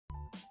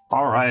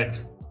All right.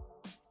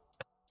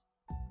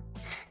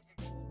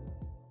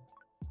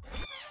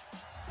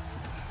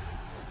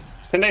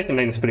 Cinderace in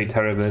lane is pretty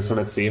terrible, so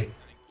let's see.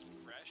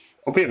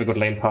 Hope we have a good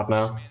lane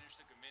partner.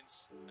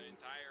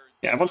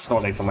 Yeah, I want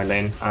Snorlax on my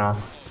lane. I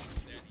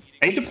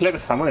need to play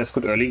with someone that's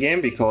good early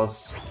game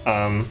because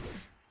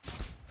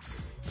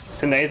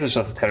Cinderace is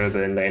just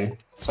terrible in lane.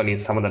 So I need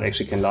someone that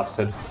actually can last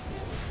it.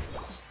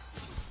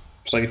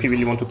 So if you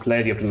really want to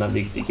play the Optimal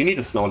League, you need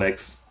a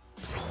Snorlax.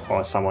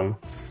 Or someone.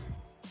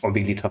 Or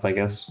Bigly Tough, I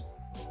guess.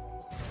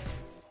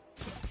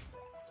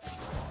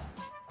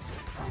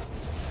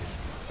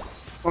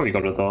 Oh, we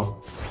got it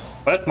though.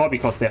 But that's more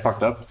because they're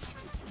fucked up.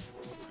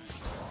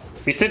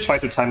 We still try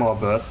to time our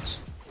burst,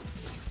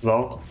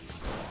 though,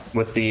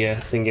 with the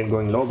thing game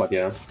going low, but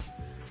yeah.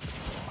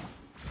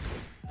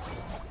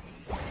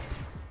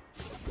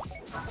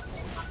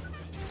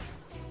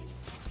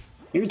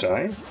 You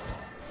die?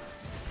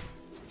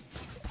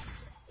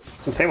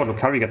 It's insane what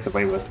Lucario gets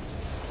away with.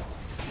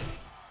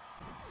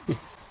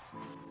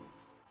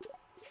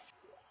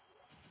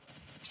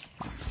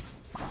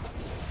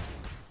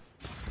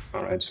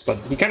 Alright, but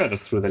he kinda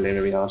just threw the lane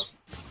very hard.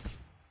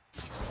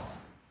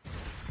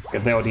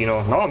 Get there,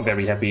 Odino. Now I'm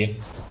very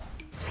happy.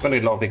 I'm gonna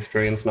get a lot of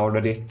experience now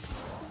already.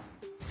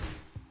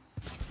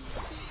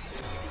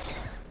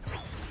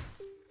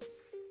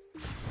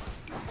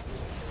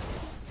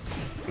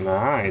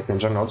 Nice,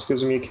 Ninja Notes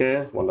gives me a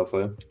kill.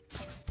 Wonderful.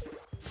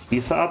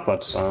 These are up,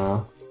 but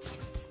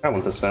I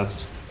want this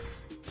fast.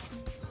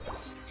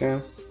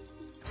 Okay.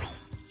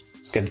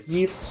 Let's get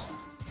these.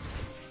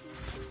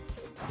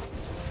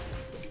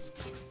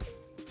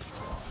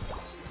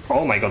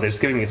 Oh my god, they're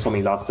just giving me so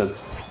many last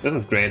hits. This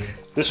is great.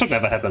 This should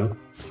never happen.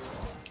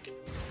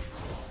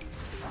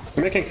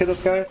 Maybe I can kill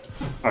this guy?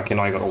 Okay,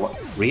 now I got over.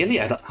 Really?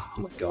 Oh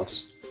my god.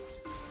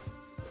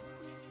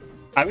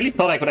 I really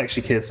thought I could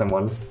actually kill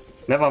someone.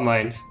 Never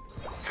mind.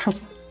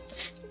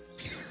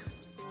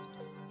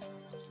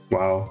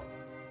 Wow.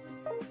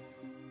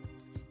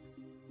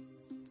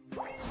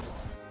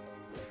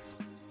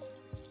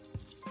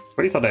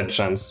 Really thought I had a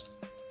chance.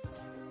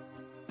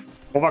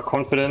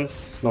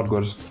 Overconfidence, not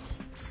good.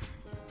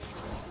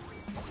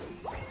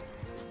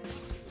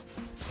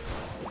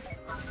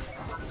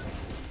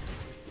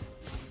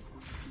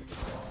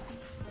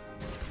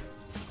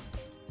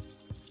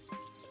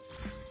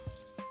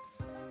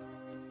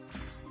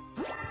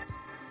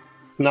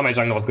 Now my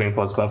jungler was going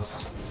for his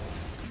buffs.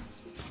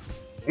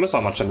 I missed how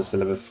much I missed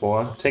level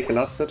 4. Take the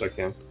last hit?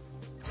 Okay.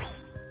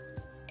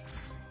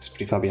 It's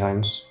pretty far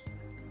behind.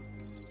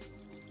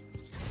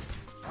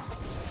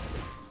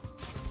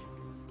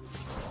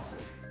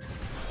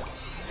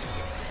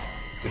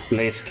 The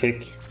Blaze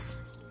kick.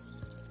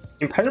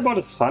 Imperial Bot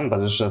is fun, but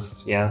it's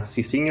just, yeah,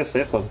 CCing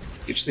yourself, or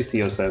you just CC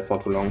yourself for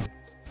too long.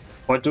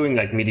 Or doing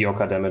like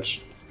mediocre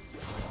damage.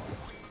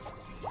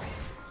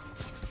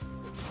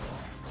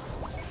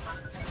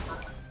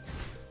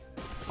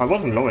 I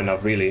wasn't low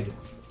enough, really.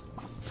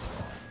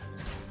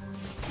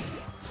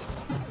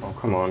 Oh,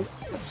 come on.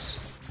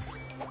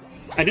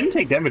 I didn't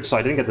take damage, so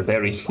I didn't get the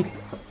berry.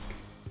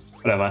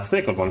 Whatever, I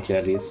still got 1 kill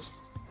at least.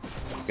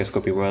 Guess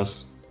could be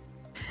worse.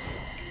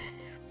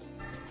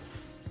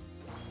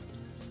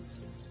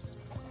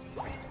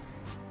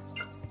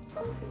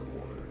 Are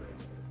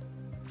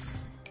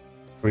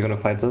we gonna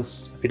fight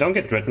this? If we don't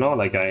get Dread now,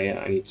 like I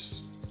need...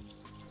 It's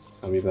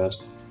gonna be bad.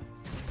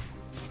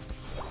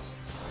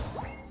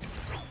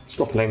 Let's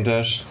go Flame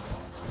Dash.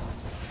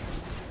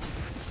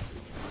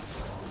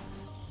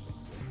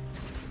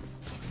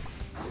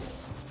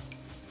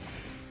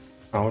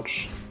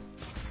 Ouch.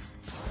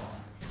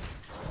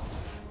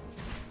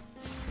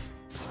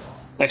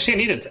 Actually, I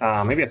needed.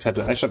 Maybe I should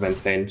have been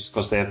Flame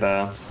because they have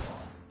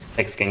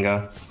X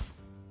Gengar.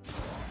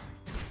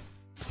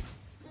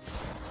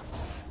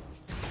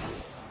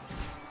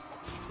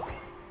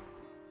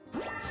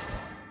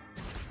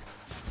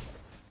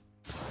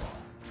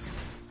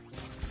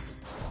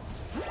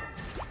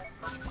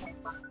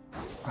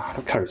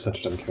 Lucario is such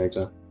a dumb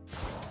character.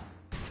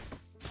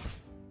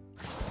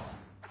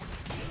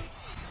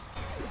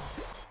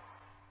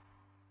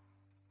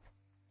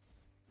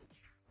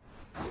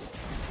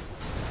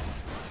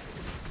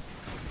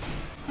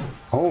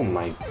 Oh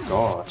my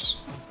god.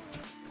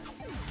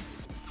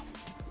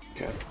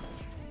 Okay.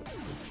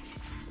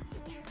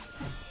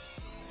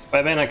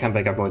 By then I can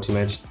back up my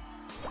teammate.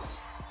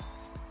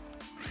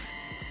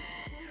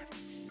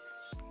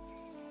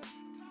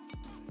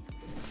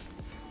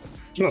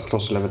 That's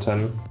close to level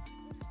 10.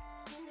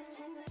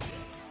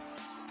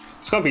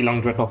 It's gonna be a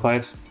long Dreadnought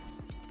fight.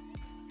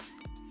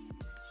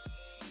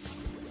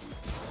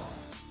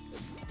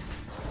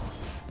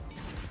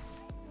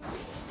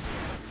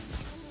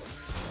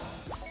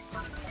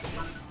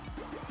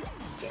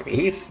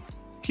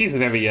 He's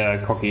very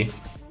cocky.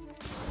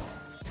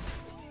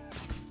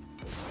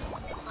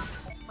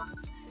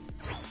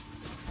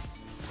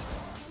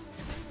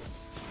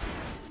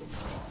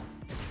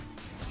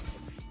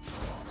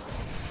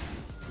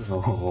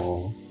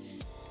 Oh.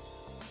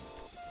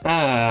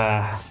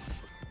 Ah.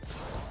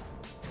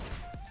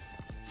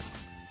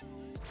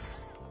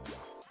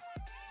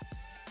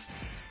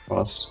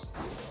 course.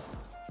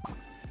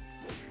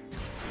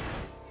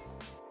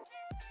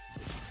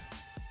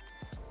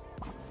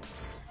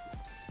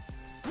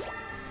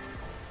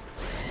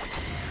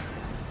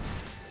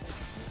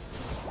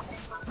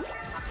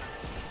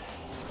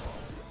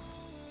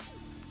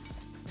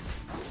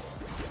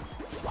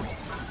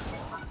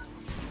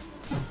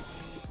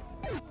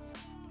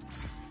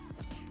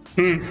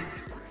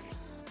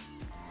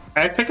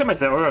 I expected my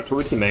Zeraora to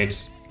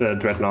ultimate the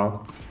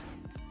Dreadnought.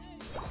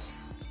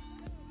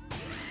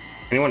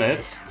 Anyone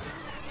else?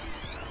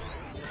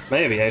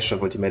 Maybe I should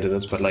have ultimated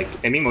it, but like,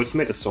 aiming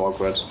ultimate is so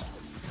awkward.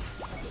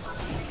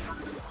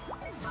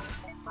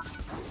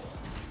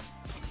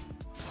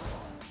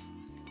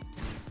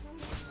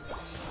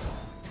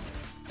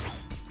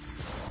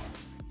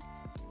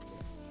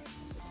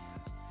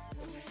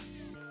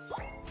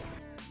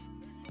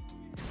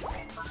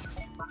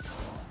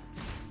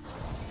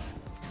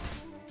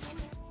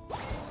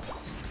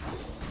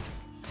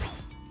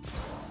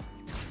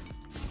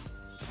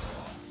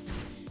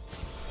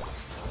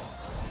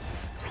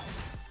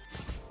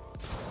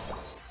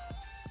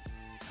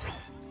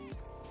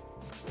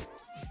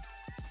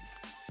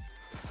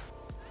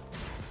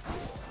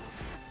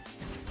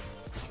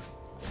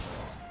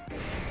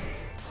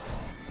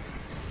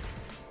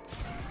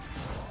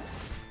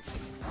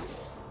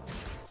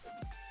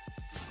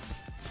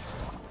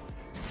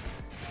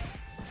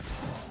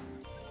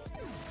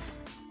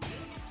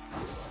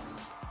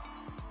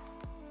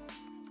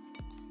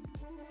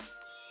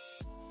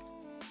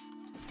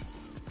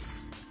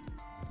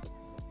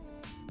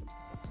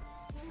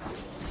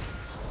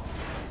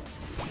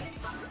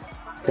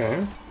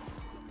 Okay.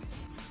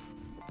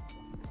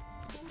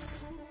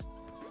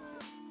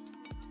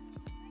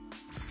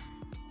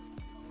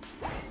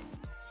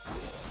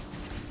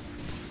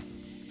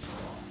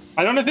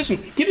 I don't have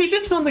vision. Give me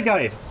vision on the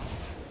guy.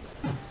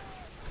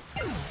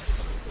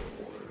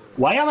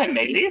 Why are my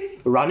melees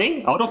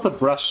running out of the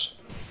brush?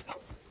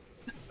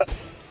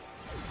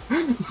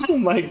 Oh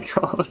my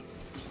god.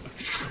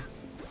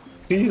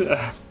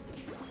 Jesus.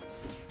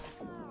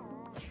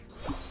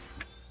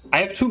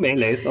 I have two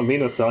melees on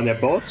Venusaur and they're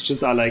both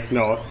just are like,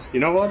 no, you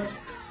know what?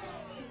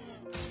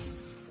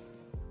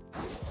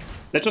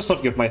 Let's just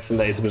not give my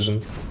Cinderace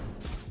vision.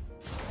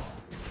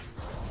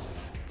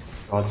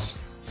 God.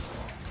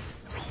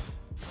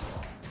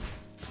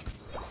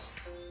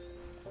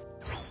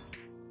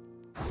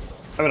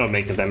 I will not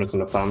make the damage on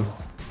the farm.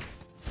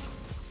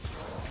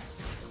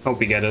 Hope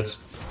we get it.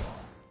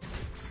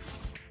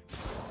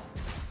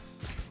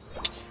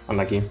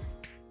 Unlucky.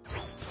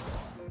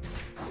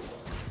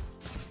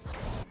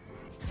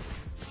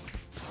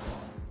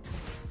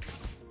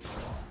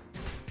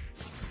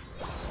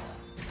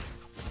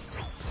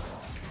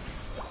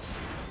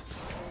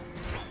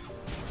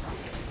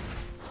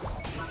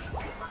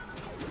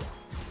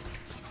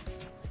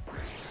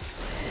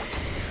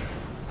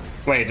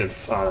 Wait,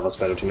 it's... oh, that was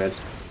bad ultimate.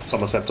 It's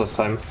almost Zapdos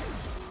time.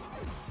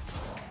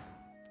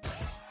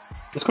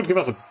 This could give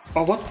us a...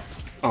 oh, what?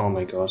 Oh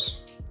my god.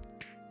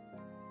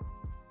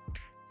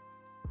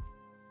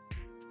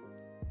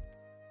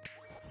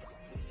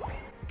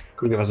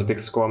 Could give us a big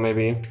score,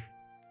 maybe.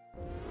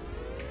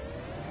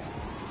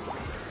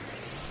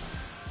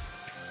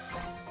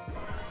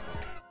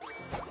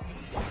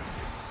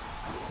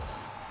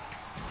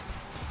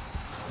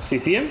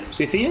 CC him?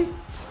 CC him?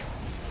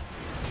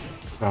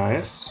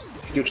 Nice.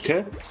 Huge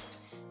kill.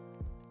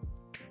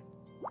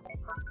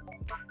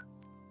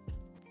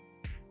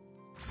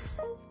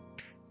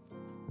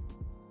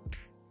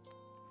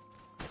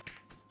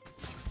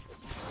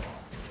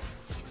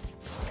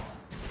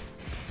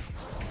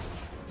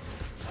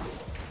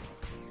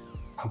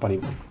 Oh,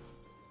 buddy.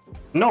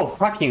 No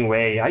fucking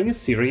way. Are you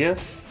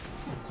serious?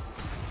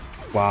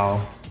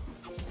 Wow.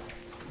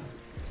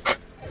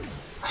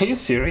 Are you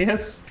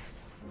serious?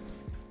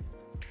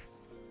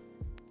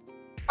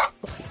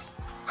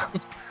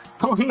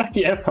 How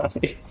lucky am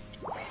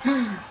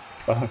I?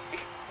 Fuck.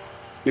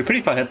 We're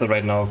pretty far ahead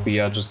right now. We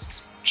are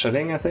just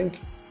chilling, I think.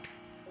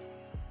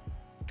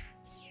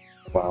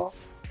 Wow.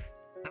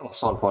 That was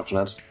so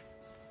unfortunate.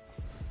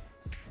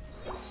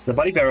 The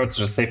Body Barrels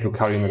just saved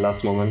Lucario in the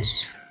last moment.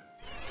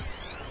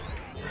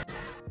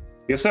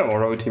 We have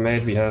Zeraora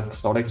ultimate, we have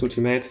Snorlax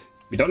ultimate.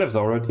 We don't have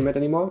Zeraora ultimate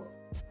anymore.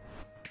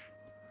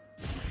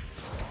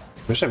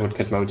 Wish I would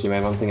get my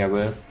ultimate, one thing I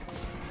will.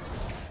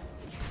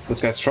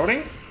 This guy's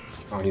trolling?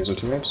 Oh, he has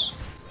ultimate.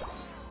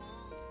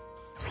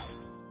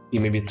 He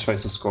maybe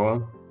tries to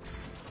score.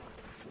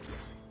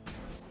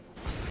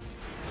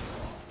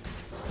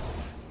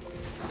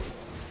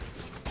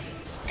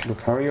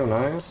 Lucario,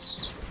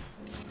 nice.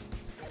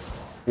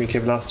 We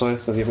kill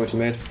Blastoise, does he have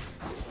ultimate?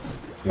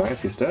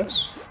 Nice, he's dead.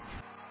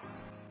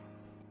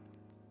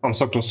 Oh, I'm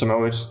so close to my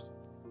ult.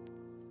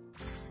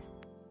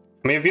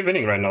 I mean, we're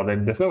winning right now,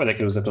 there's no way they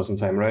can lose Zapdos in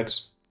time, right?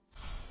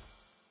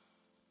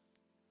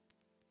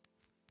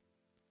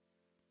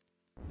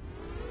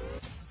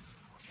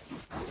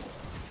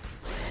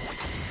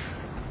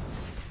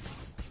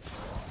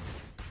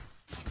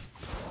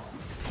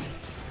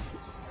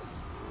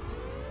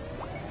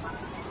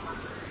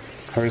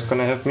 Harry's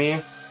gonna have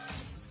me.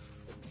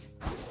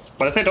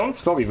 But if they don't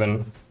score, we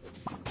win.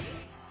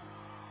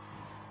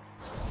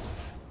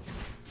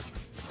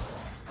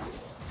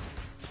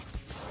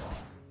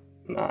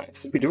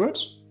 Nice. Did we do it?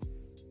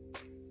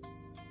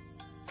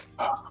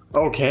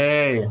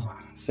 Okay.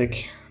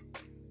 Sick.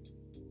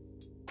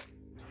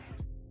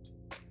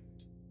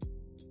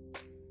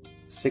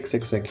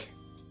 Sick.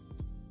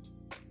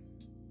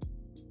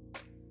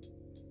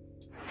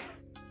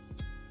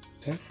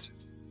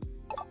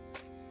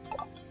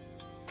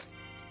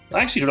 I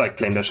actually do like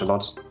Flame Dash a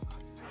lot.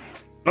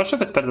 Not sure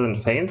if it's better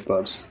than Feint,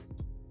 but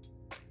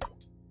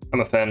I'm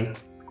a fan.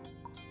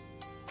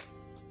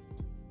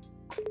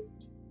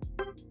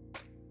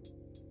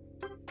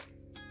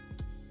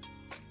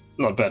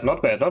 Not bad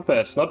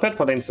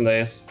for lane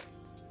Cinderace.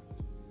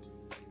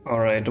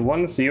 Alright,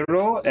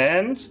 1-0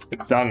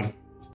 and done.